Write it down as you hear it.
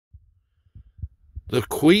The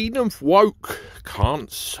Queen of Woke can't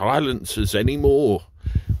silence us anymore.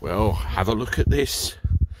 Well, have a look at this.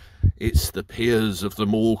 It's the Piers of the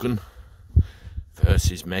Morgan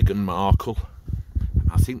versus Meghan Markle.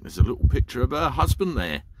 I think there's a little picture of her husband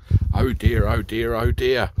there. Oh dear, oh dear, oh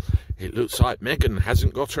dear. It looks like Meghan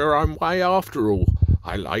hasn't got her own way after all.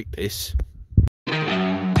 I like this.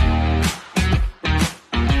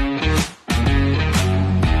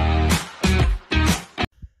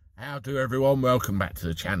 How do everyone? Welcome back to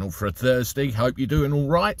the channel for a Thursday. Hope you're doing all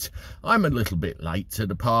right. I'm a little bit late to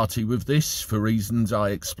the party with this for reasons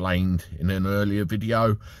I explained in an earlier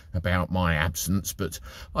video about my absence, but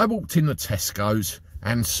I walked in the Tesco's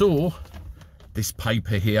and saw this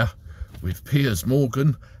paper here with Piers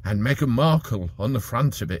Morgan and Meghan Markle on the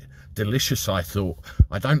front of it. Delicious, I thought.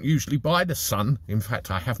 I don't usually buy the Sun. In fact,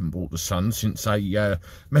 I haven't bought the Sun since they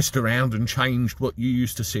messed around and changed what you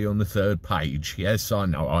used to see on the third page. Yes, I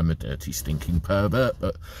know I'm a dirty, stinking pervert,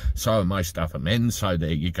 but so are most other men, so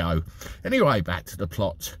there you go. Anyway, back to the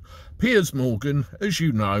plot. Piers Morgan, as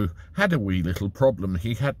you know, had a wee little problem.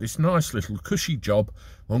 He had this nice little cushy job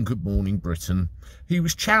on Good Morning Britain. He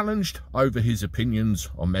was challenged over his opinions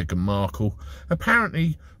on Meghan Markle.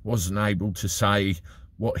 Apparently wasn't able to say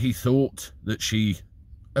what he thought, that she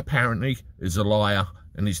apparently is a liar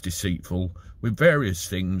and is deceitful, with various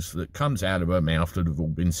things that comes out of her mouth that have all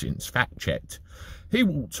been since fact-checked. He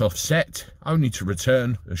walked off set, only to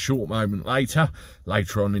return a short moment later.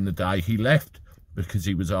 Later on in the day he left because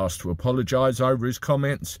he was asked to apologise over his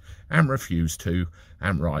comments and refused to,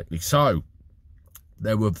 and rightly so.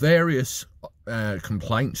 There were various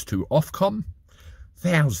complaints to Ofcom,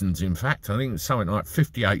 thousands in fact. I think it's something like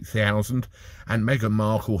 58,000, and Meghan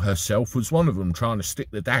Markle herself was one of them, trying to stick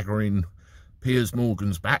the dagger in Piers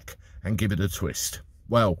Morgan's back and give it a twist.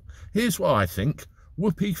 Well, here's what I think.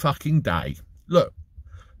 Whoopee fucking day. Look,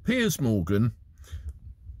 Piers Morgan,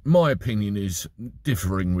 my opinion is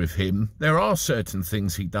differing with him. There are certain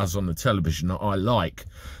things he does on the television that I like.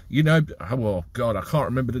 You know, oh God, I can't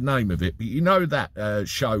remember the name of it, but you know that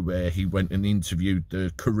show where he went and interviewed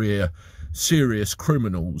the career serious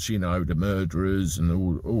criminals, you know, the murderers and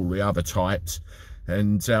all the other types.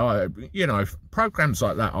 And, you know, programs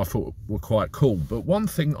like that I thought were quite cool. But one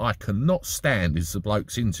thing I cannot stand is the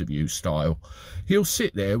bloke's interview style. He'll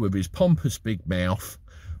sit there with his pompous big mouth,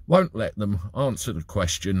 won't let them answer the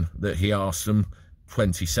question that he asked them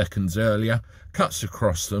 20 seconds earlier, cuts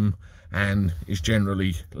across them, and is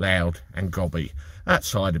generally loud and gobby. That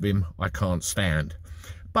side of him I can't stand.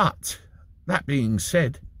 But that being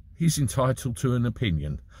said, he's entitled to an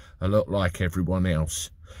opinion, a lot like everyone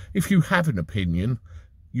else. If you have an opinion,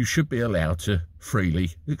 you should be allowed to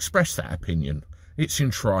freely express that opinion. It's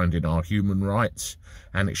enshrined in our human rights,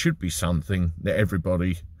 and it should be something that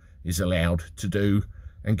everybody is allowed to do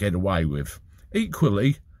and get away with.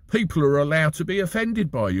 Equally, people are allowed to be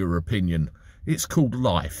offended by your opinion. It's called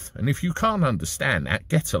life, and if you can't understand that,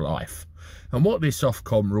 get a life. And what this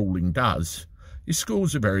Ofcom ruling does is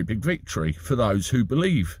scores a very big victory for those who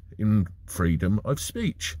believe in freedom of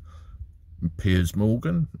speech. Piers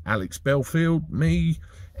Morgan, Alex Belfield, me,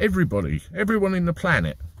 everybody, everyone in the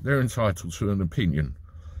planet, they're entitled to an opinion.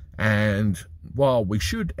 And while we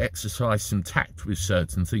should exercise some tact with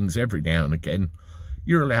certain things every now and again,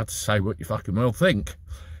 you're allowed to say what you fucking well think.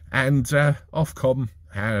 And Ofcom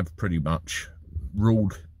have pretty much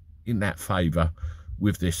ruled in that favour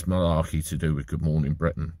with this malarkey to do with Good Morning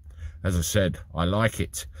Britain. As I said, I like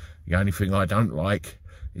it. The only thing I don't like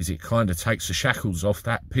is it kind of takes the shackles off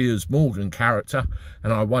that Piers Morgan character,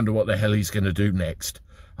 and I wonder what the hell he's going to do next.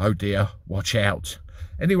 Oh dear, watch out.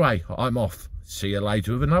 Anyway, I'm off. See you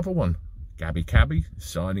later with another one. Cabby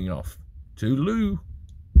signing off. Toodaloo.